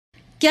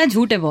क्या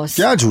झूठ है बॉस?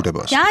 क्या झूठ है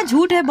बॉस? क्या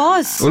झूठ है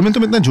बॉस? और मैं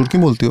तुम इतना झूठ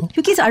क्यों बोलती हो?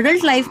 क्योंकि इस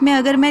अडल्ट लाइफ में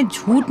अगर मैं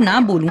झूठ ना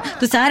बोलूं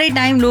तो सारे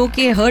टाइम लोगों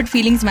के हर्ट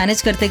फीलिंग्स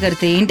मैनेज करते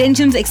करते,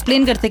 इंटेंशंस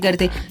एक्सप्लेन करते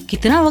करते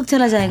कितना वक्त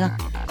चला जाएगा।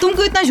 तुम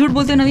क्यों इतना झूठ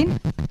बोलते हो नवीन?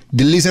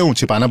 दिल्ली से हूँ,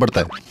 छिपाना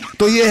पड़ता है।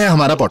 तो ये है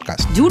हमारा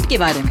पॉडकास्ट, झूठ के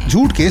बारे में।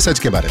 झूठ के सच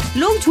के बारे में।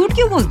 लोग झूठ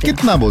क्यों बोलते हैं?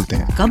 कितना बोलते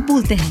हैं? कब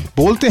बोलते हैं?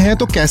 बोलते हैं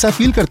तो कैसा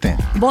फील करते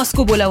हैं? बॉस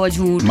को बोला हुआ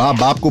झूठ, माँ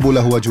बाप को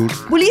बोला हुआ झूठ,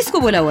 पुलिस को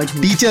बोला हुआ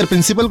झूठ, टीचर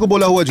प्रिंसिपल को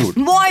बोला हुआ झूठ,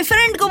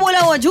 बॉयफ्रेंड को बोला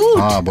हुआ झूठ।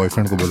 हाँ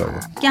बॉयफ्रेंड को बोला हुआ।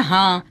 क्या?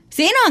 हाँ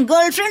से ना,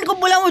 गर्लफ्रेंड को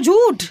बोला हुआ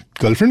झूठ।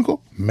 गर्लफ्रेंड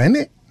को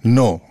मैंने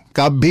नो,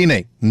 कभी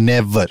नहीं,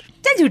 नेवर।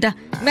 चल झूठा।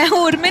 मैं हूँ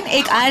उर्मिन,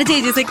 एक आरजे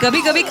जिसे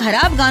कभी कभी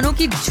खराब गानों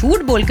की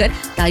झूठ बोलकर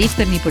तारीफ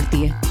करनी पड़ती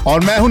है।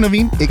 और मैं हूँ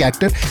नवीन, एक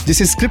एक्टर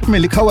जिसे स्क्रिप्ट में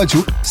लिखा हुआ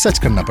झूठ सच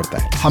करना पड़ता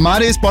है।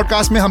 हमारे इस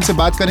पॉडकास्ट में हमसे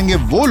बात करेंगे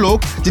वो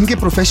लोग जिनके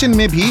प्रोफेशन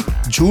में भी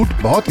झूठ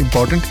बहुत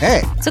इंपॉर्टेंट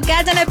है। So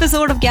catch an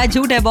episode of क्या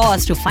झूठ है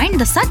boss to find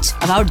the such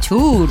about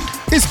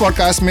झूठ। इस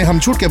पॉडकास्ट में हम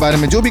झूठ के बारे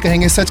में जो भी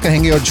कहेंगे सच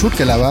कहेंगे और झूठ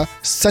के अलावा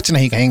सच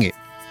नहीं कहेंगे।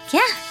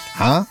 क्या?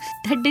 हाँ,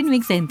 That didn't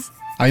make sense.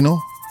 I know,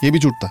 ये भी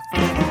झूठ था।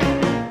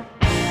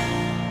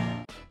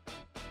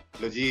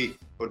 लो जी,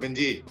 उर्मिन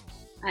जी।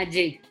 हाँ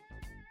जी।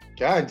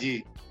 क्या जी?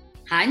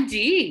 हाँ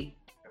जी।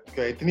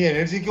 क्या इतनी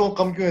एनर्जी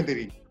कम क्यों है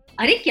तेरी?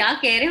 अरे क्या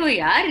कह रहे हो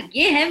यार,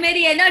 ये है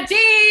मेरी एनर्जी।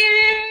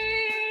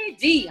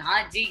 जी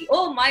हाँ जी।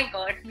 Oh my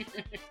God.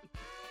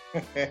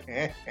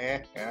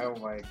 Oh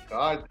my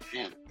God,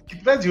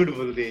 कितना झूठ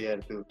बोल रही है यार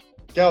तू।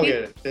 क्या हो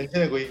गया? टेंशन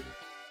है कोई?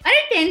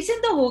 अरे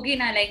टेंशन तो होगी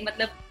ना, लाइक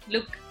मतलब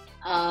look,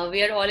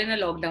 we are all in a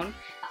lockdown.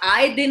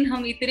 आए दिन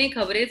हम इतने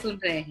खबरें सुन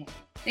रहे हैं।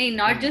 नहीं,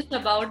 not just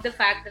about the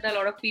fact that a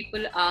lot of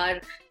people are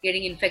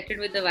getting infected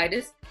with the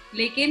virus,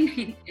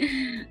 लेकिन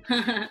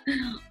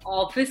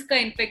ऑफिस का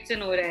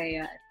इन्फेक्शन हो रहा है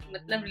यार।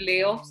 मतलब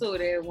ले ऑफ्स हो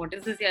रहे हैं। व्हाट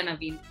इज दिस यार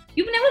नवीन?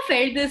 You've never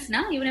felt this,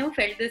 na? You've never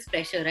felt this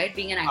pressure, right?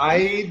 Being an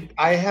actor.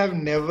 I have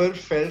never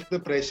felt the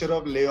pressure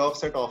of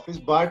layoffs at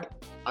office, but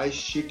I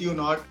shit you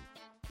not,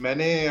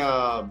 मैंने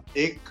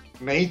एक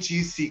नई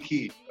चीज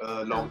सीखी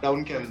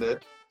lockdown के अंदर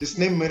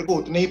जिसने मेरे को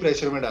उतने ही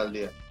प्रेशर में डाल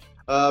दिया।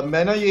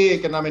 मैं ना ये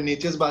क्या नाम है,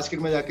 नेचर्स बास्केट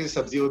में जाके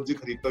सब्जी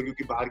खरीदता हूँ,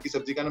 क्योंकि बाहर की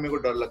सब्जी का ना मेरे को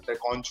डर लगता है,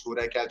 कौन छू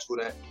रहा है, क्या छू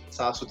रहा है,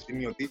 साफ सुथरी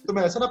नहीं होती। तो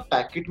मैं ऐसा ना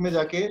पैकेट में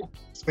जाके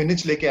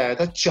स्पिनच लेके आया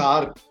था,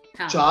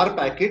 चार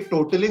packet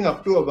totalling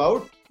up to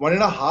about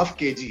 1.5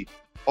 kg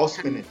of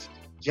spinach.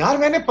 यार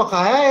मैंने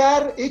पकाया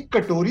यार, एक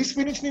कटोरी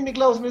स्पिनच नहीं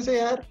निकला उसमें से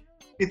यार।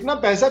 इतना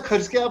पैसा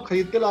खर्च के आप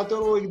खरीद के लाते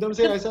हो, वो एकदम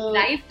से ऐसा।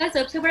 लाइफ का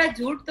सबसे बड़ा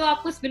झूठ तो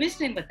आपको स्पिनच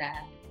नहीं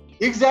बताया।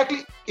 एग्जैक्टली,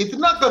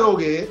 इतना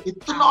करोगे,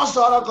 इतना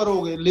सारा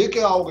करोगे, लेके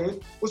आओगे,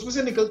 उसमें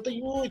से निकलता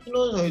यूं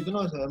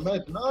इतना मैं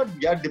इतना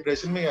यार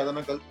डिप्रेशन में गया था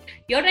मैं कल।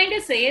 You're trying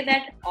to say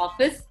that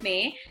office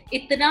में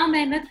इतना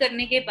मेहनत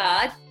करने के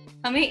बाद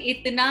हमें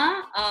इतना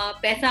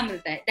पैसा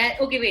मिलता है।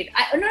 Okay, wait.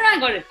 I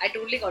got it. I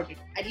totally got it.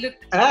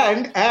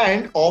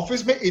 And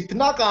office में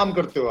इतना काम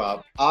करते हो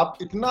आप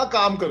इतना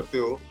काम करते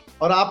हो,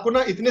 और आपको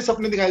ना इतने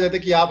सपने दिखाए जाते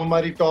हैं कि आप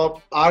हमारी टॉप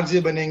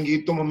आरजे बनेंगी,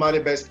 तुम हमारे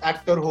बेस्ट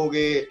एक्टर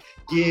होगे,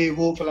 ये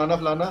वो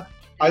फलाना।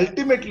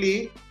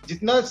 अल्टीमेटली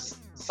जितना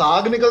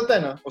साग निकलता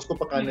है ना उसको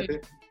पकाने पे,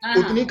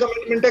 उतनी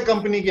कमिटमेंट है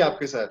कंपनी की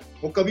आपके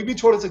साथ। वो कभी भी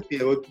छोड़ सकती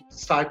है। वो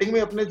स्टार्टिंग में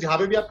अपने जहाँ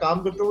पे भी आप काम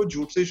करते हो वो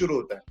झूठ से शुरू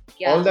होता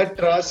है। All that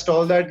trust,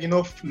 all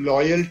that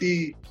loyalty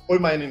कोई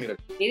मायने नहीं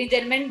रखती। Ladies and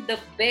gentlemen, the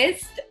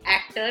best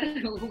actor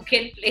who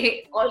can play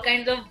all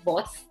kinds of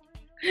boss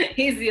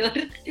is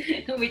here,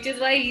 which is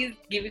why he is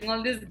giving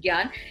all this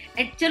ज्ञान।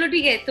 And चलो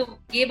ठीक है, तो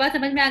ये बात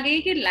समझ में आ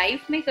गई कि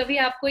लाइफ में कभी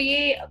आपको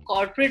ये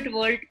कॉर्पोरेट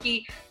वर्ल्ड की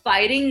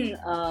फायरिंग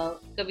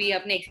कभी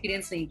आपने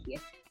एक्सपीरियंस नहीं किया,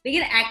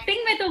 लेकिन एक्टिंग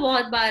में तो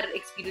बहुत बार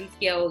एक्सपीरियंस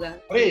किया होगा।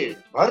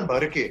 अरे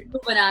भर के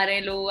बना रहे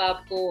हैं लोग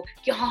आपको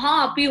कि हाँ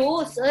आप ही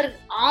हो सर,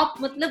 आप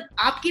मतलब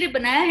आपके लिए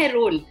बनाया है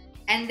role,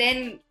 and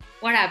then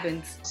what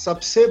happens?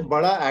 सबसे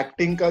बड़ा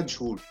एक्टिंग का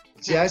झूठ,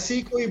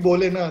 जैसी कोई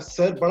बोले ना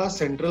सर बड़ा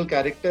सेंट्रल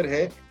कैरेक्टर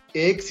है,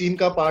 एक सीन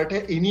का पार्ट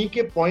है, इन्हीं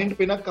के पॉइंट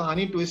पे ना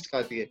कहानी ट्विस्ट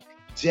खाती है।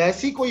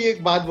 जैसी कोई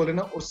एक बात बोले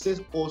ना उससे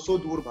कोसों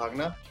दूर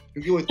भागना,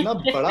 क्योंकि वो इतना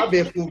बड़ा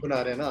बेवकूफ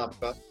बना रहे हैं ना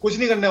आपका। कुछ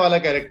नहीं करने वाला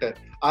कैरेक्टर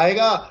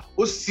आएगा,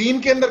 उस सीन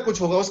के अंदर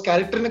कुछ होगा, उस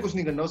कैरेक्टर ने कुछ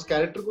नहीं करना, उस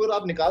कैरेक्टर को अगर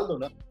आप निकाल दो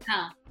ना,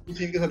 हाँ, उस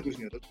सीन के साथ कुछ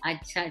नहीं होता।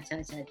 अच्छा,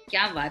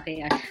 क्या बात है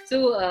यार।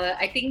 सो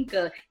आई थिंक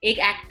एक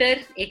एक्टर,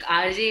 एक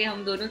आरजे,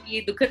 हम दोनों की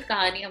ये दुखद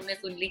कहानी हमने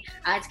सुन ली।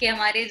 आज के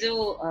हमारे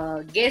जो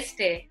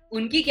गेस्ट है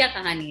उनकी क्या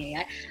कहानी है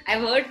यार? आई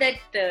हर्ड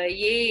दैट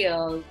ये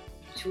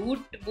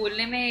झूठ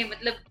बोलने में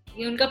मतलब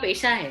ये उनका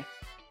पेशा है।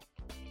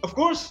 ऑफ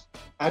कोर्स,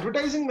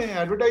 एडवर्टाइजिंग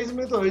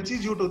में तो हर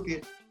चीज झूठ होती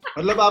है।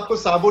 मतलब आपको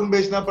साबुन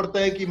बेचना पड़ता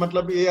है कि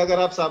मतलब ये अगर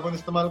आप साबुन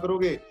इस्तेमाल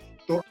करोगे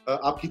तो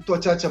आपकी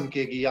त्वचा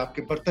चमकेगी,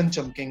 आपके बर्तन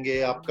चमकेंगे,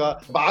 आपका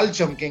बाल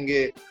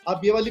चमकेंगे,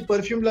 आप ये वाली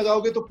परफ्यूम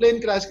लगाओगे तो प्लेन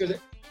क्रैश कर जाए।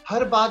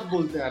 हर बात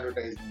बोलते हैं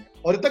एडवर्टाइजिंग में,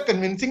 और इतना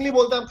कन्विंसिंगली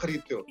बोलते हैं, आप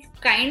खरीदते हो।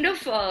 Kind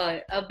of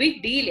a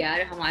big deal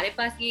यार। हमारे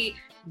पास ये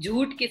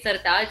झूठ के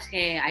सरताज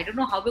हैं। I don't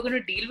know how we are going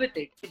to deal with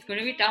it. It's going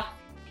to be tough.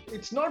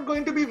 It's not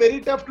going to be very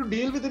tough to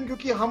deal with him,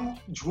 क्योंकि हम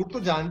झूठ तो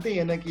जानते ही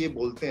है ना कि ये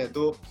बोलते हैं।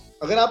 तो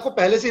अगर आपको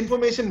पहले से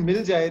इंफॉर्मेशन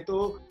मिल जाए तो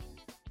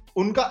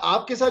उनका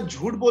आपके साथ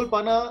झूठ बोल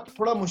पाना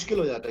थोड़ा मुश्किल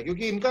हो जाता है,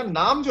 क्योंकि इनका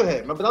नाम जो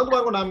है, मैं बताऊं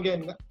तुम्हारे को नाम क्या है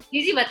इनका?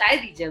 जी बताए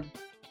दीजिए।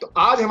 तो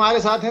आज हमारे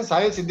साथ हैं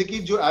साहिल सिद्दीकी,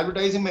 जो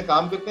एडवर्टाइजिंग में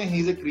काम करते हैं। He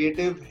is a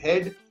creative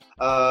head.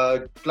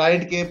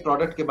 Client के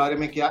प्रोडक्ट के बारे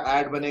में क्या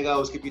एड बनेगा,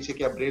 उसके पीछे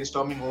क्या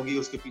ब्रेनस्टॉर्मिंग होगी,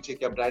 उसके पीछे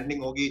क्या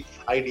ब्रांडिंग होगी,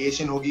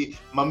 आइडिएशन होगी,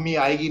 मम्मी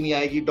आएगी नहीं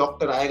आएगी,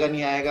 डॉक्टर आएगा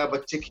नहीं आएगा,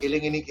 बच्चे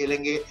खेलेंगे नहीं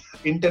खेलेंगे,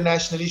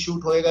 इंटरनेशनली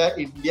शूट होएगा,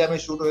 इंडिया में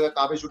शूट होएगा,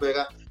 कहाँ पे शूट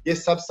होएगा, ये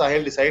सब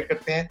साहिल डिसाइड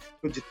करते हैं।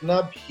 तो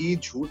जितना भी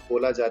झूठ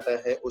बोला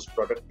जाता है उस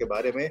प्रोडक्ट के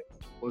बारे में,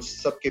 उस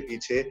सब के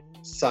पीछे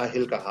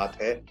साहिल का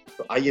हाथ है।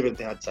 तो आइए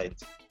मिलते हैं आज साहिल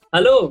से।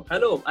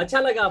 हेलो, अच्छा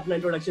लगा अपना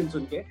इंट्रोडक्शन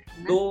सुन के।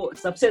 तो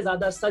सबसे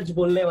ज्यादा सच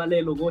बोलने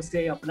वाले लोगों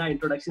से अपना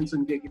इंट्रोडक्शन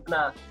सुन के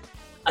कितना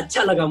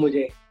अच्छा लगा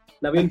मुझे।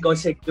 नवीन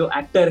कौशिक जो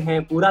एक्टर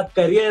हैं, पूरा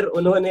करियर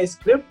उन्होंने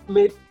स्क्रिप्ट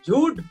में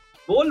झूठ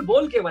बोल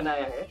बोल के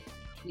बनाया है।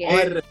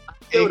 और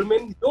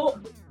उर्मिन जो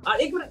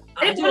एक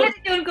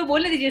मिनट उनको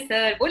बोलने दीजिए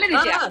सर, बोलने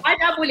दीजिए।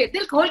 आज आप बोलिए,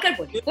 दिल खोल कर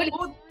बोलिए।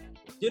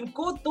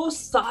 जिनको तो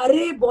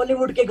सारे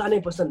बॉलीवुड के गाने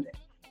पसंद है,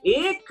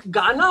 एक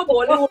गाना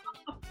बॉलीवुड,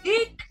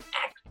 एक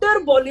एक्टर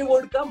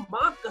बॉलीवुड का,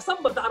 माँ कसम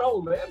बता रहा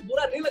हूँ मैं,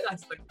 बुरा नहीं लगा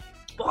आज तक।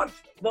 बहुत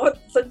बहुत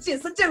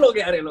सच्चे लोग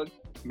यार ये लोग।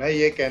 मैं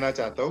ये कहना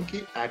चाहता हूँ कि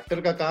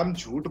एक्टर का काम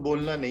झूठ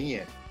बोलना नहीं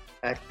है,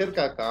 एक्टर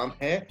का काम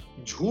है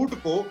झूठ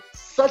को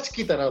सच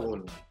की तरह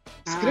बोलना।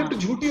 स्क्रिप्ट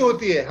झूठी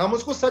होती है, हम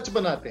उसको सच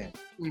बनाते हैं,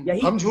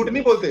 हम झूठ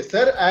नहीं बोलते।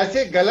 सर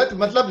ऐसे गलत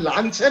मतलब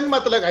लांछन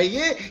मत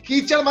लगाइए,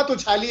 कीचड़ मत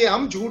उछालिए।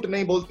 हम झूठ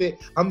नहीं बोलते,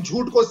 हम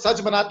झूठ को सच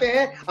बनाते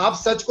हैं। आप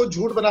सच को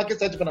झूठ बना के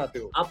सच बनाते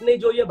हो। आपने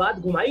जो ये बात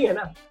घुमाई है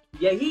ना,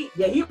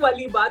 यही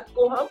वाली बात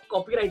को हम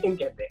कॉपीराइटिंग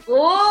कहते हैं।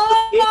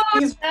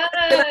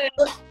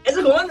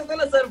 ऐसे घुमा देते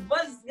ना सर,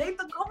 बस यही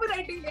तो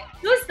कॉपीराइटिंग है।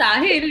 So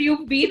Sahil,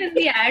 you've been in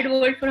the ad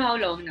world for how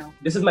long now?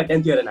 This is my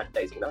 10th year in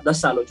advertising now.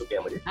 10 साल हो चुके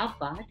हैं मुझे। क्या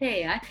बात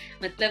है यार,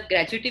 मतलब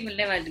ग्रेचुइटी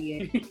मिलने वाली है।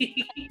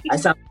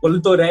 ऐसा बोल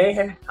तो रहे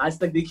हैं, आज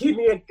तक दिखी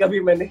नहीं है कभी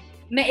मैंने।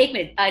 मैं एक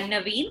मिनट,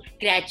 नवीन,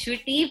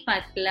 ग्रेचुइटी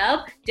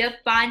मतलब जब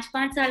 5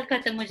 साल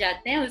खत्म हो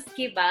जाते हैं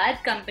उसके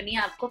बाद कंपनी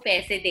आपको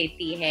पैसे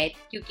देती है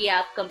क्योंकि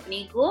आप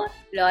कंपनी को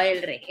लॉयल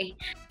रहे।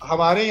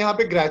 हमारे यहाँ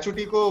पे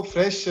ग्रेचुइटी को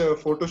फ्रेश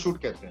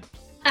फोटोशूट कहते हैं।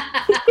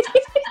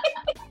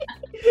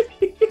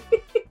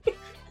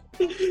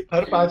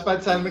 हर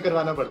 5 साल में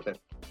करवाना पड़ता है।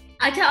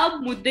 अच्छा,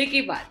 अब मुद्दे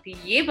की बात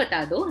ये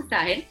बता दो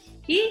साहिल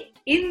कि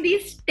इन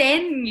दिस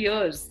 10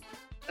 years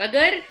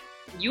अगर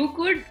you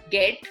could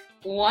get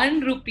 1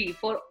 rupee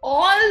for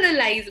all the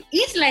lies,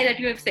 each lie that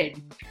you have said,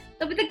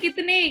 तो अभी तक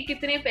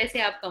कितने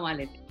पैसे आप कमा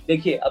लेते?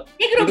 देखिए, अब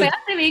 1 रुपया,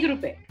 सिर्फ 1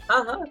 रुपए।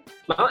 हाँ,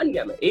 मान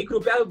गया मैं। 1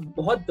 रुपया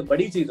बहुत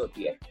बड़ी चीज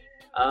होती है।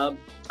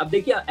 अब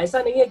देखिए,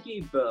 ऐसा नहीं है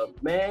कि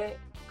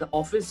मैं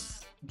ऑफिस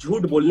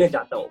झूठ बोलने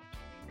जाता हूँ,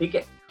 ठीक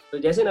है? तो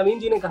जैसे नवीन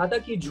जी ने कहा था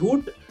कि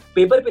झूठ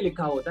पेपर पे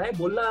लिखा होता है,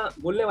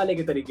 बोलने वाले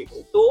के तरीके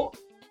को। तो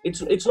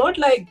it's not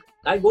like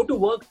I go to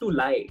work to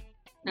lie.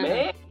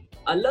 मैं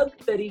अलग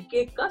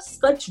तरीके का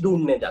सच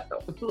ढूंढने जाता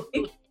हूँ,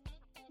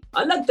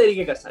 अलग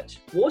तरीके का सच,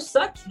 वो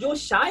सच जो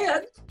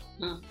शायद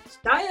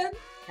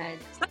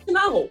सच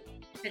ना हो,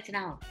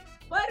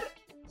 पर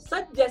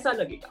सच जैसा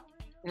लगेगा।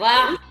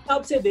 वाह!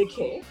 हिसाब से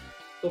देखें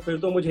तो फिर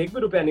तो मुझे 1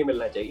 भी रुपया नहीं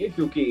मिलना चाहिए,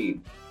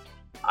 क्योंकि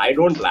आई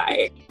डोंट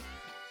लाई।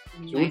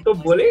 झूठ तो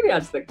बोले ही नहीं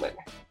आज तक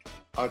मैंने।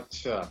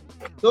 अच्छा,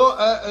 तो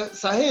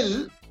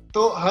साहिल,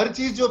 तो हर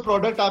चीज जो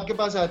प्रोडक्ट आपके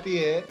पास आती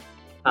है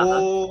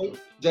वो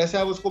जैसे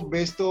आप उसको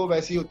बेचते हो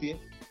वैसी होती है?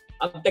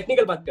 अब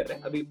टेक्निकल बात कर रहे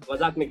हैं, अभी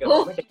मजाक नहीं कर रहा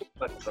मैं, टेक्निकल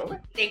बात कर रहा हूँ।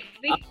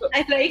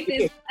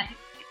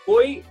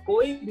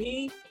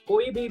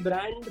 कोई भी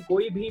ब्रांड,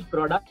 कोई भी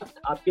प्रोडक्ट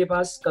आपके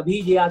पास कभी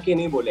ये आके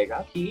नहीं बोलेगा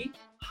कि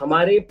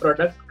हमारे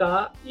प्रोडक्ट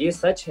का ये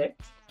सच है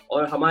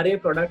और हमारे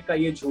प्रोडक्ट का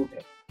ये झूठ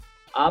है।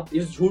 आप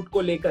इस झूठ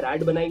को लेकर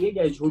ऐड बनाइए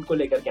या इस झूठ को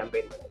लेकर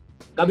कैंपेन बनाइए,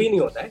 कभी नहीं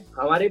होता है।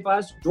 हमारे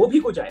पास जो भी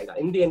कुछ आएगा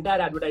in the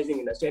entire advertising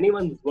industry,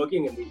 anyone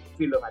working in the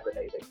field of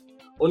advertising,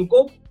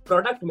 उनको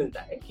प्रोडक्ट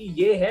मिलता है कि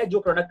ये है जो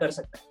प्रोडक्ट कर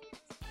सकता है,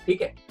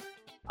 ठीक है?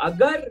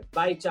 अगर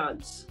बाय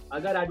चांस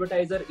अगर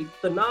एडवर्टाइजर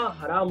इतना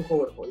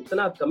हरामखोर हो,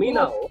 इतना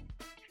कमीना हो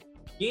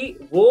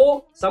कि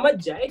वो समझ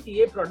जाए कि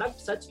ये प्रोडक्ट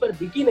सच पर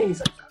बिक ही नहीं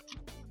सकता,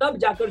 तब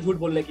जाकर झूठ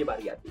बोलने की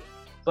बारी आती है।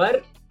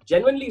 पर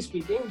genuinely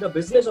speaking, the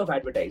business of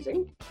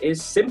advertising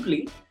is simply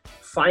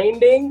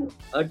finding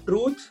a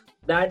truth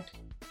that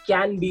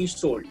can be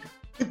sold.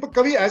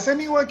 कभी ऐसा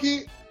नहीं हुआ कि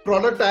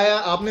प्रोडक्ट आया,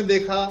 आपने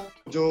देखा,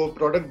 जो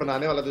प्रोडक्ट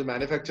बनाने वाला, जो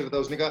मैन्युफैक्चरर था,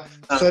 उसने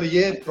कहा सर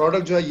ये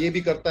प्रोडक्ट जो है ये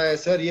भी करता है,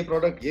 सर ये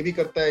प्रोडक्ट ये भी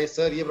करता है,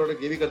 सर ये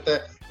प्रोडक्ट ये भी करता है,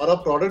 और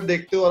आप प्रोडक्ट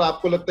देखते हो और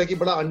आपको लगता है कि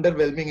बड़ा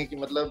अंडरवेलमिंग है, कि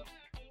मतलब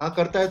हाँ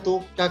करता है तो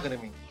क्या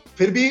करेंगे,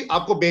 फिर भी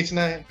आपको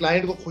बेचना है,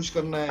 क्लाइंट को खुश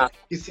करना है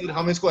कि सर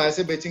हम इसको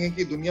ऐसे बेचेंगे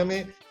कि दुनिया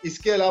में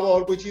इसके अलावा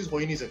और कोई चीज हो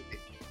ही नहीं सकती।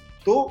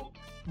 तो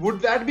would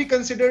that be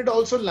considered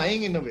also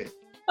lying in a way?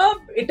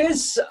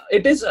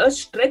 It is a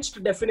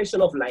stretched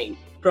definition of lying.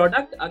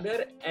 Product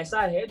अगर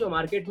ऐसा है जो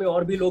मार्केट में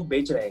और भी लोग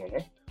बेच रहे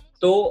हैं,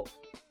 तो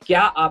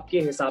क्या आपके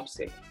हिसाब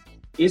से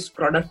इस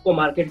प्रोडक्ट को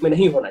मार्केट में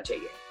नहीं होना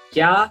चाहिए?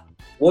 क्या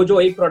वो जो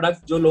एक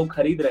प्रोडक्ट जो लोग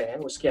खरीद रहे हैं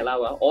उसके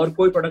अलावा और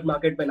कोई प्रोडक्ट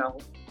मार्केट में ना हो?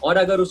 और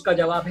अगर उसका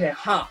जवाब है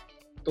हाँ,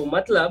 तो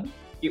मतलब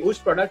कि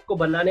उस प्रोडक्ट को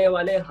बनाने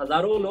वाले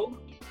हजारों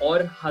लोग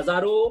और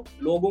हजारों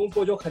लोगों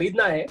को जो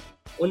खरीदना है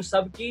उन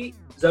सब की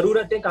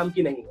जरूरतें काम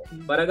की नहीं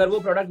है, पर अगर वो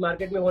प्रोडक्ट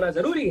मार्केट में होना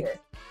जरूरी है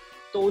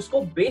तो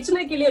उसको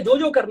बेचने के लिए जो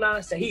जो करना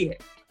सही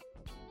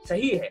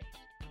है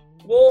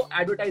वो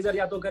एडवर्टाइजर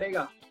या तो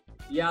करेगा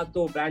या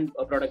तो ब्रांड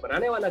प्रोडक्ट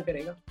बनाने वाला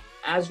करेगा.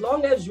 As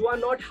long as you are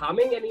not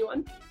harming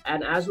anyone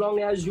and as long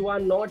as you are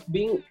not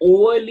being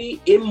overly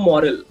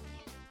immoral,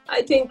 I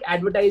think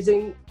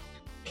advertising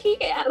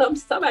ठीक है यार, हम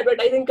सब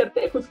एडवर्टाइजिंग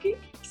करते हैं खुद की,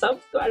 सब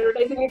तो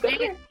एडवर्टाइजिंग ही कर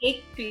रहे हैं.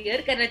 एक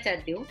क्लियर करना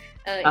चाहती हूँ,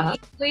 ये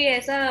कोई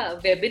ऐसा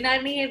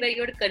वेबिनार नहीं है where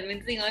you're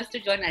convincing us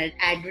to join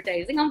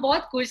advertising. हम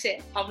बहुत खुश हैं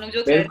हम लोग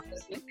जो कर रहे हैं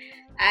उसमें.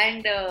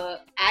 And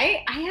I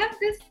have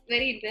this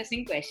very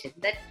interesting question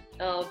that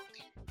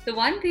the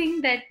one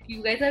thing that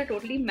you guys are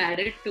totally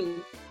married to,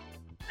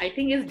 I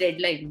think, is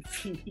deadlines.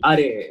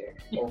 अरे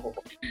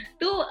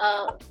तो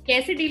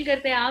कैसे डील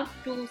करते हैं आप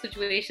to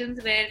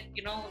situations where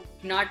you know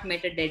not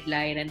met a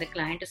deadline and the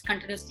client is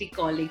continuously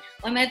calling?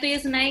 और मैं तो ये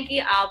सुना है कि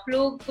आप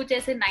लोग कुछ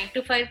ऐसे 9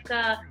 to 5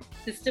 का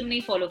सिस्टम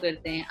नहीं फॉलो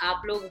करते हैं,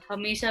 आप लोग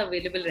हमेशा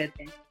अवेलेबल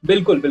रहते हैं.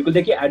 बिल्कुल बिल्कुल.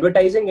 देखिए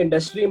एडवर्टाइजिंग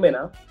इंडस्ट्री में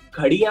ना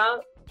घड़ियां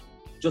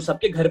जो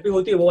सबके घर पे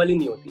होती है वो वाली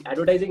नहीं होती.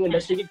 एडवर्टाइजिंग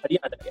इंडस्ट्री की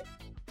घड़ियां अलग है,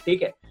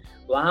 ठीक है.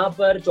 वहां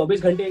पर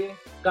 24 घंटे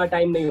का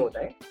टाइम नहीं होता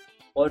है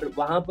और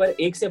वहां पर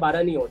 1 से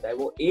 12 नहीं होता है,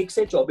 वो 1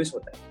 से 24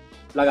 होता है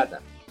लगातार.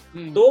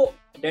 तो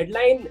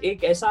डेडलाइन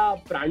एक ऐसा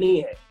प्राणी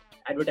है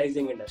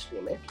एडवर्टाइजिंग इंडस्ट्री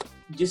में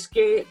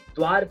जिसके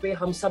द्वार पे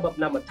हम सब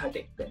अपना मत्था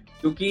टेकते हैं,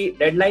 क्योंकि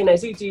डेडलाइन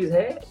ऐसी चीज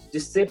है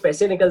जिससे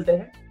पैसे निकलते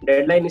हैं.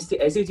 डेडलाइन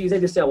ऐसी चीज है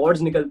जिससे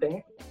अवार्ड्स निकलते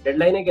हैं.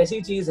 डेडलाइन एक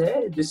ऐसी चीज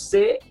है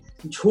जिससे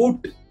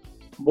झूठ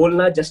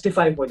बोलना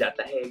जस्टिफाई हो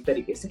जाता है एक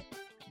तरीके से.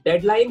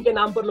 डेडलाइन के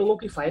नाम पर लोगों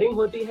की फायरिंग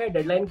होती है,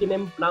 डेडलाइन के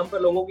नाम पर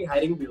लोगों की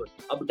हायरिंग भी होती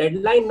है. अब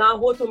डेडलाइन ना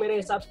हो तो मेरे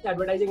हिसाब से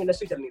एडवर्टाइजिंग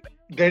इंडस्ट्री चल नहीं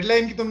पाएगी.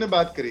 डेडलाइन की तुमने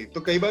बात करी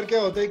तो कई बार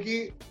क्या होता है कि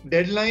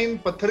डेडलाइन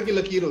पत्थर की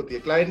लकीर होती है.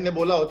 क्लाइंट ने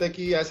बोला होता है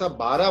कि ऐसा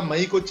 12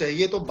 मई को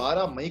चाहिए तो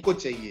 12 मई को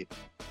चाहिए,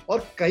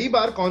 और कई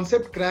बार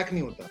कॉन्सेप्ट क्रैक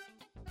नहीं होता.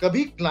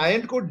 कभी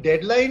क्लाइंट को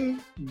डेडलाइन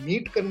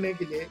मीट करने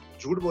के लिए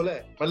झूठ बोला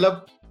है,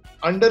 मतलब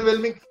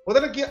अंडरवेलमिंग होता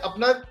है ना कि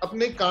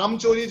अपने काम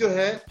चोरी जो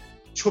है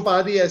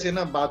छुपा दी ऐसे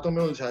ना बातों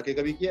में उलझा के,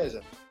 कभी किया ऐसा?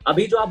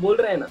 अभी जो आप बोल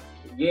रहे हैं ना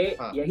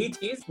यही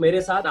चीज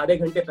मेरे साथ आधे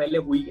घंटे पहले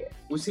हुई है.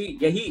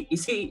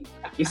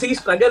 इसी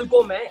स्ट्रगल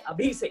को मैं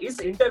अभी से इस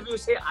इंटरव्यू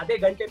से आधे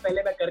घंटे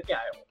पहले मैं करके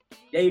आया हूँ,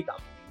 यही काम.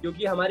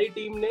 क्योंकि हमारी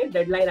टीम ने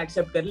डेडलाइन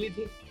एक्सेप्ट कर ली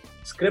थी,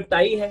 स्क्रिप्ट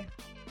आई है,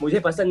 मुझे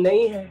पसंद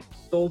नहीं है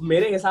तो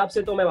मेरे हिसाब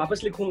से तो मैं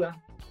वापस लिखूंगा,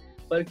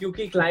 पर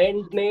क्योंकि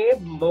क्लाइंट ने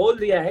बोल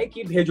दिया है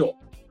कि भेजो,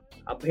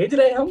 अब भेज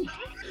रहे हम.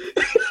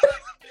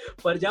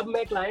 पर जब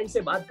मैं क्लाइंट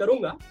से बात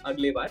करूंगा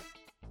अगली बार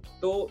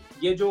तो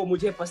ये जो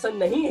मुझे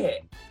पसंद नहीं है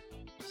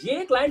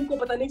ये क्लाइंट को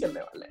पता नहीं चलने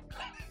वाला है.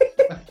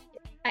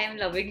 I am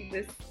loving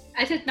this.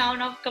 अच्छा,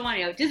 now come on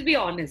यार, just be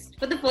honest.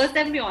 For the first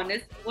time, be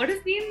honest. What has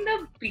been the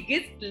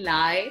biggest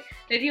lie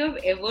that you have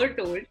ever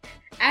told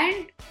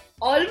and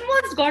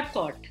almost got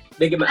caught?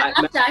 देखिए मैं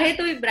आप चाहे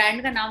तो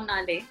brand का नाम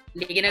ना ले,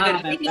 लेकिन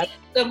अगर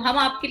तो हम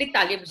आपके लिए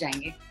ताली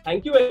बजाएंगे.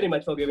 Thank you very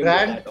much for giving me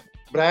that.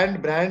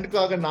 Brand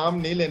का अगर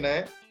नाम नहीं लेना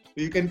है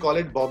you can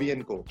call it Bobby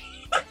 & Co.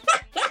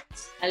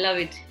 I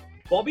love it.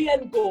 Bobby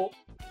 & Co.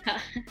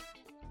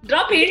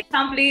 Drop it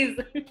now please.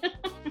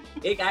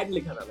 एक एड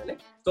लिखा था मैंने,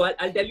 तो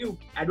I'll tell you,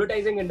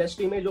 advertising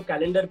industry में जो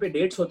कैलेंडर पे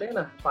डेट्स होते हैं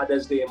ना,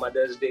 father's day,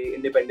 mother's day,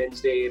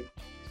 independence day,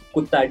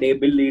 कुत्ता डे,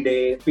 बिल्ली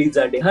डे,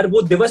 पिज्जा डे, हर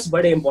वो दिवस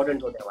बड़े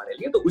इंपॉर्टेंट होते हैं हमारे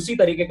लिए. तो उसी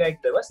तरीके का एक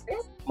दिवस है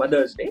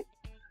मदर्स डे,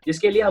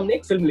 जिसके लिए हमने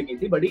एक फिल्म लिखी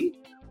थी. बड़ी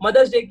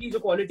मदर्स डे की जो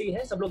क्वालिटी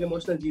है, सब लोग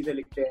इमोशनल चीजें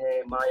लिखते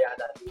हैं, माँ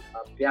याद आती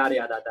है, प्यार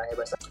याद आता है,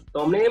 बस. तो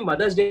हमने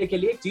मदर्स डे के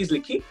लिए एक चीज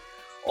लिखी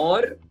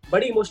और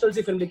बड़ी इमोशनल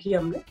सी फिल्म लिखी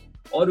हमने.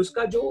 और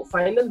उसका जो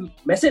फाइनल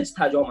मैसेज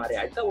था जो हमारे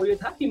ऐड का, वो ये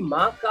था कि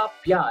माँ का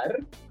प्यार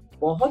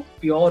बहुत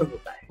प्योर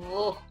होता है.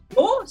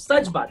 वो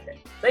सच बात है,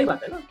 सही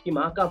बात है ना, कि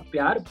माँ का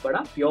प्यार बड़ा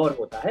प्योर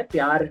होता है.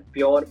 प्यार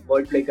प्योर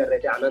वर्ड प्ले कर रहे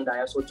थे, आनंद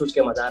आया, सोच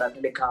के मजा आ रहा था,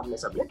 लिखा हमने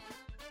सबने.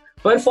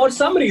 पर फॉर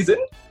सम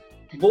रीजन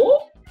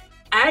वो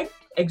एड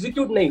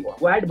एग्जीक्यूट नहीं हुआ,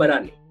 वो एड बना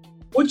नहीं.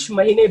 कुछ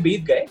महीने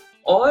बीत गए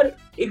और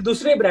एक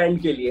दूसरे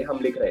ब्रांड के लिए हम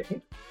लिख रहे थे.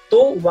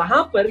 तो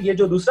वहां पर ये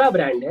जो दूसरा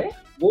ब्रांड है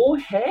वो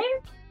है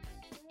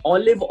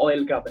ऑलिव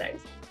ऑयल का ब्रांड,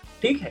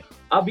 ठीक है.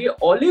 अब ये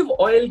ऑलिव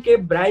ऑयल के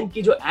ब्रांड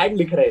की जो एड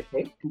लिख रहे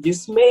थे,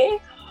 जिसमें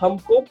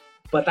हमको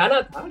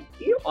बताना था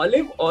कि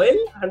ऑलिव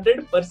ऑयल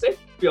 100%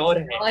 प्योर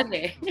है.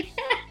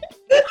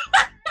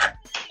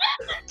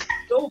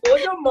 तो वो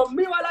जो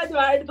मम्मी वाला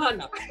जो एड था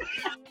ना,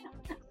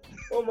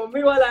 वो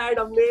मम्मी वाला एड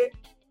हमने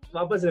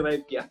वापस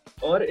रिवाइव किया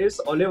और इस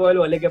ऑलिव ऑयल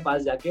वाले के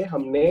पास जाके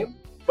हमने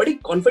बड़ी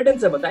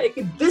कॉन्फिडेंस से बताया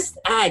कि this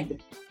ad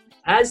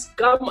has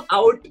come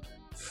out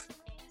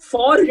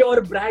for your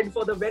brand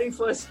for the very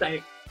first time,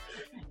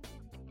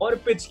 और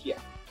पिच किया.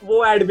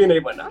 वो एड भी नहीं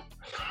बना.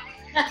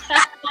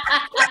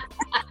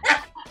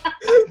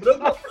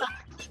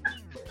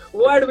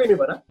 वो एड भी नहीं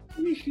बना.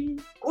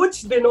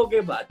 कुछ दिनों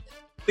के बाद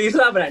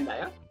तीसरा ब्रांड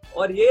आया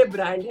और ये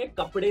ब्रांड है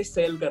कपड़े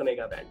सेल करने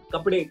का ब्रांड,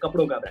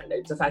 कपड़ों का ब्रांड है,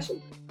 इट्स अ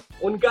फैशन.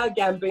 उनका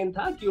कैंपेन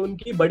था कि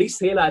उनकी बड़ी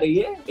सेल आ रही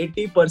है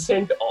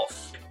 80%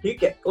 ऑफ,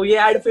 ठीक है. तो ये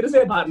एड फिर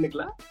से बाहर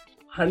निकला.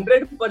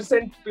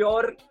 100%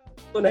 प्योर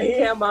तो नहीं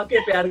है माँ के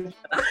प्यार की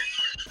तरह,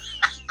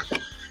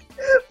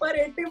 पर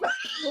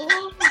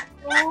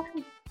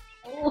 80%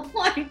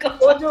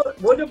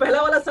 वो जो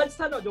पहला वाला सच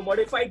था ना, जो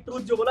मॉडिफाइड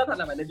ट्रूथ जो बोला था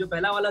ना मैंने, जो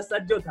पहला वाला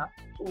सच जो था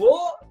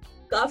वो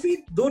काफी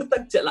दूर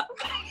तक चला।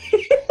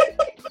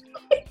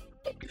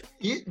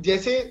 ये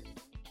जैसे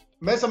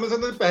मैं समझता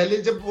हूँ पहले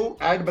जब वो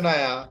एड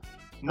बनाया,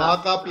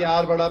 माँ का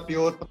प्यार बड़ा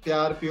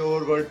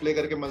प्योर वर्ड प्ले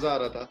करके मजा आ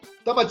रहा था,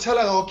 तब अच्छा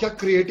लगा वो क्या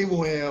क्रिएटिव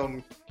हुए हैं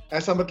हम,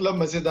 ऐसा मतलब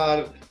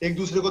मजेदार, एक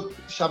दूसरे को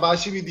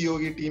शाबाशी भी दी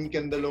होगी टीम के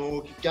अंदर लोगों को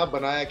कि क्या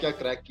बनाया, क्या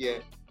क्रैक किया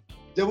है।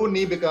 जब वो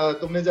नहीं बिका,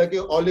 तुमने जाके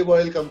ऑलिव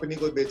ऑयल कंपनी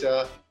को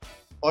बेचा,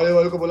 ऑलिव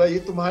ऑयल को बोला ये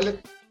तुम्हारे,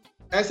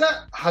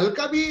 ऐसा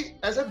हल्का भी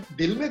ऐसा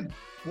दिल में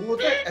वो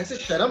होता है, ऐसे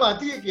शर्म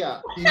आती है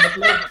क्या कि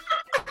मतलब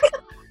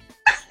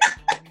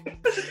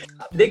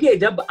देखिए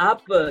जब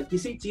आप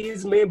किसी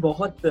चीज में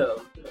बहुत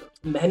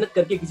मेहनत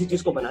करके किसी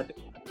चीज को बनाते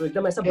हो तो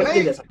एकदम ऐसा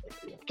बच्चे जैसा।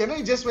 Can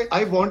I just wait?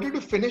 I wanted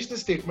to finish the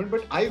statement,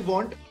 but I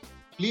want,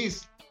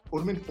 please,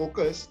 Urmin,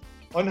 focus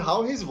on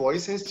how his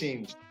voice has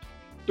changed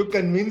to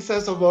convince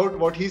us about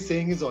what he's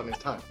saying is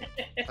honest.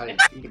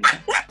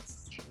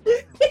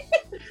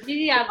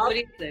 जी आप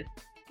बोलिए sir.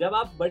 जब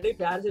आप बड़े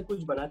प्यार से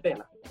कुछ बनाते हैं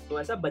ना तो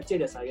ऐसा बच्चे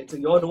जैसा, it's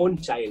your own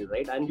child,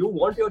 right? And you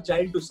want your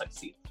child to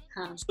succeed.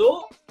 So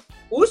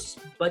उस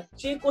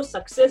बच्चे को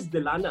सक्सेस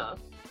दिलाना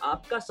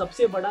आपका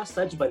सबसे बड़ा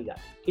सच बन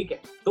जाता है, ठीक है?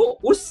 तो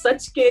उस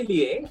सच के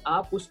लिए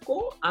आप उसको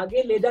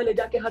आगे ले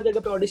जाके हर जगह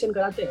पे ऑडिशन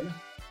कराते हैं ना,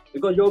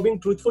 because you're being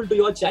truthful to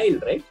your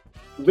child, right?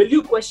 Will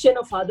you question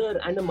a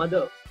father and a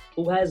mother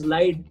who has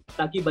lied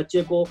ताकि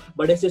बच्चे को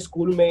बड़े से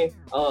स्कूल में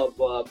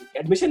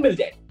एडमिशन मिल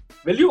जाए?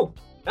 Will you?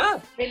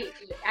 Well,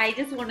 I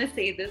just want to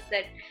say this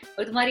that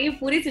और तुम्हारी ये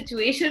पूरी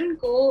सिचुएशन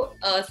को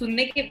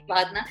सुनने के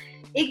बाद ना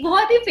एक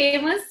बहुत ही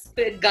फेमस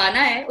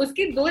गाना है,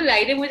 उसकी 2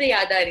 लाइनें मुझे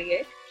याद आ रही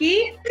है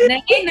कि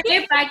नए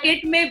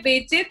पैकेट में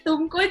बेचे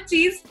तुमको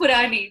चीज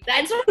पुरानी।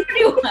 That's what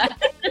you are.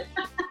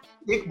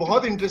 एक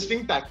बहुत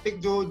इंटरेस्टिंग टैक्टिक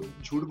जो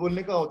झूठ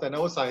बोलने का होता है ना,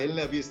 वो साहिल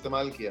ने अभी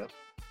इस्तेमाल किया।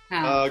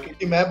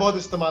 क्योंकि मैं बहुत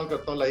इस्तेमाल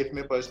करता हूँ लाइफ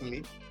में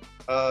पर्सनली,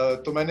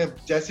 तो मैंने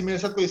जैसे मेरे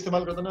साथ कोई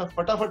इस्तेमाल करता ना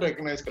फटाफट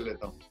रिकॉग्नाइज कर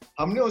लेता हूँ।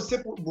 हमने उससे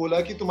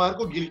बोला कि तुम्हारे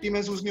को गिल्टी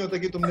महसूस नहीं होता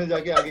कि तुमने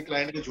जाके आगे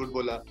क्लाइंट को झूठ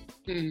बोला?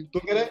 तो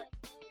कह रहे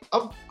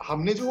अब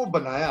हमने जो वो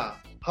बनाया,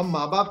 हम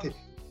माँ बाप थे,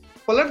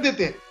 पलट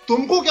देते हैं,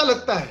 तुमको क्या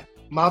लगता है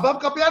माँ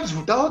बाप का प्यार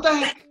झूठा होता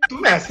है?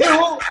 तुम ऐसे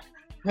हो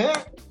हैं?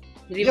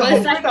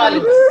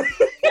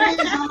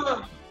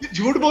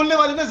 झूठ बोलने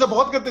वाले ना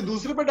बहुत करते,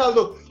 दूसरे पे डाल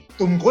दो,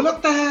 तुमको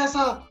लगता है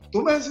ऐसा,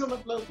 तुम ऐसे,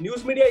 मतलब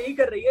न्यूज मीडिया यही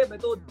कर रही है, मैं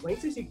तो वहीं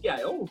से सीख के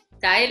आया हूँ।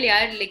 साहिल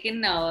यार,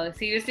 लेकिन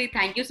seriously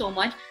thank you so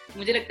much.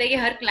 मुझे लगता है कि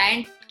हर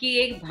क्लाइंट की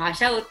एक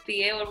भाषा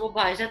होती है और वो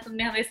भाषा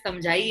तुमने हमें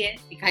समझाई है,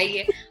 सिखाई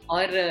है,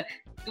 और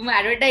तुम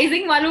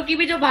एडवर्टाइजिंग वालों की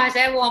भी जो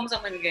भाषा है वो हम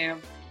समझ गए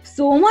हैं।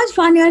 सो मच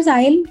फन यार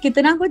साहिल,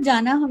 कितना कुछ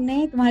जाना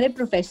हमने तुम्हारे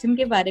प्रोफेशन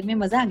के बारे में,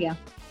 मजा आ गया।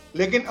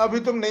 लेकिन अभी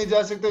तुम नहीं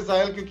जा सकते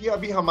साहिल, क्योंकि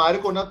अभी हमारे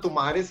को ना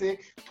तुम्हारे से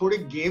थोड़े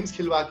गेम्स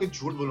खिलवा के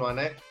झूठ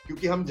बुलवाना है,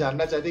 क्योंकि हम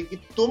जानना चाहते हैं कि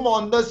तुम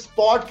ऑन द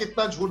स्पॉट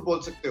कितना झूठ बोल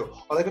सकते हो,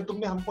 और अगर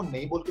तुमने हमको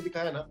नहीं बोल के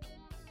दिखाया ना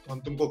तो हम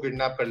तुमको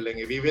किडनैप कर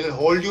लेंगे। We will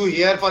hold you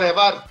here for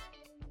ever.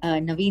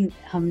 नवीन,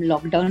 हम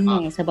लॉकडाउन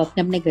में सब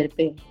अपने अपने घर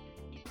पे,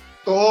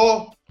 तो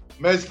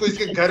मैं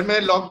इसके घर में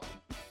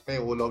नहीं,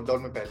 वो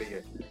लॉकडाउन में पहले ही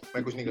है,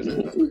 मैं कुछ नहीं कर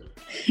सकता।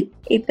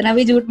 इतना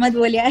भी झूठ मत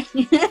बोल यार।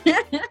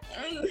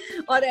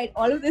 Alright,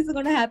 all of this is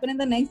going to happen in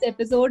the next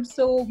episode,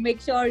 so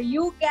make sure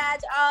you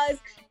catch us.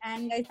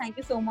 And guys, thank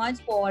you so much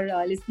for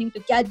listening to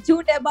क्या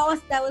झूठ है बॉस।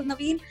 That was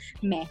Naveen,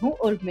 मैं हूँ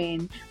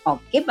Urmin.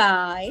 Okay,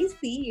 bye,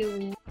 see you.